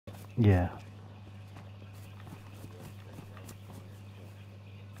Yeah.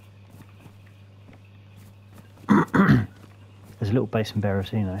 There's a little base in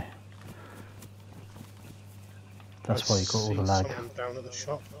Berezino. That's why you got all the lag. Someone down at the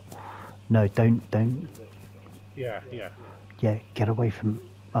shop. No, don't. Yeah. Yeah, get away from.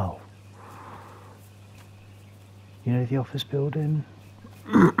 Oh. You know the office building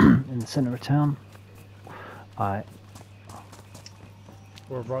in the centre of town? Alright.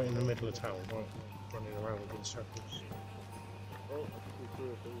 We're right in the middle of town, right? Running around in circles.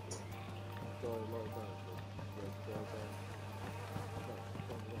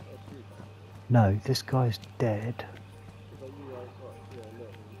 No, this guy's dead.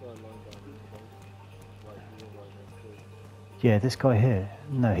 Yeah, this guy here.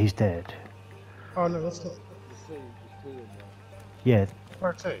 No, he's dead. Oh no, that's not. Yeah.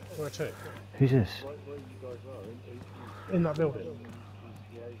 Where to? Where to? Who's this? In that building.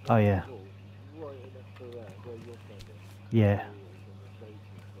 Oh yeah. Yeah.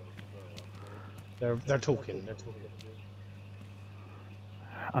 They're talking. They're talking.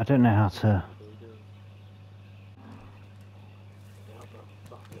 I don't know how to.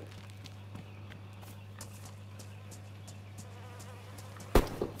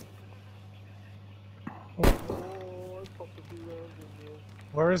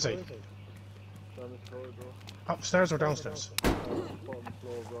 Where is he? Upstairs or downstairs?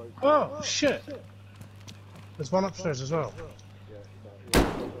 Oh shit! There's one upstairs as well.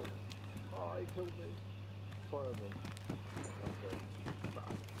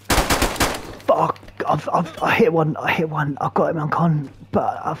 Fuck! I hit one. I've got him on con,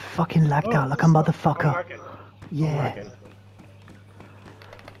 but I fucking lagged out like a motherfucker. Yeah.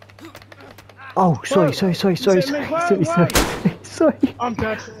 Oh, sorry. Sorry. I'm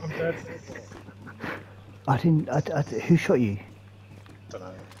dead. I didn't. Who shot you? Don't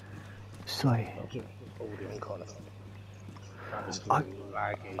know. Sorry.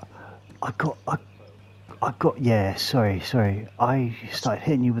 I got. Yeah. Sorry. I started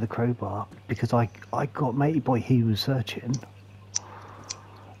hitting you with a crowbar because I got matey boy. He was searching.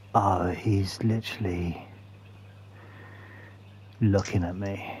 Oh, he's literally looking at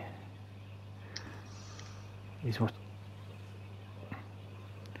me. He's what?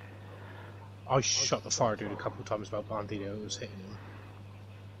 I shot the fire dude a couple of times about Bandito was hitting him.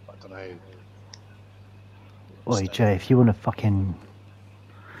 I don't know. Oi, Jay, if you want to fucking...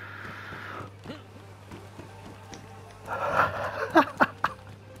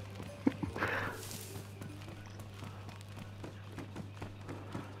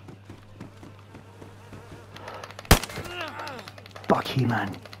 Fuck you,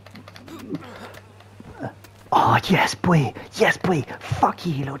 man. Oh, yes, boy. Fuck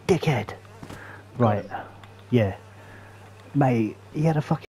you, you little dickhead. Right. Yeah. Mate, he had a fucking...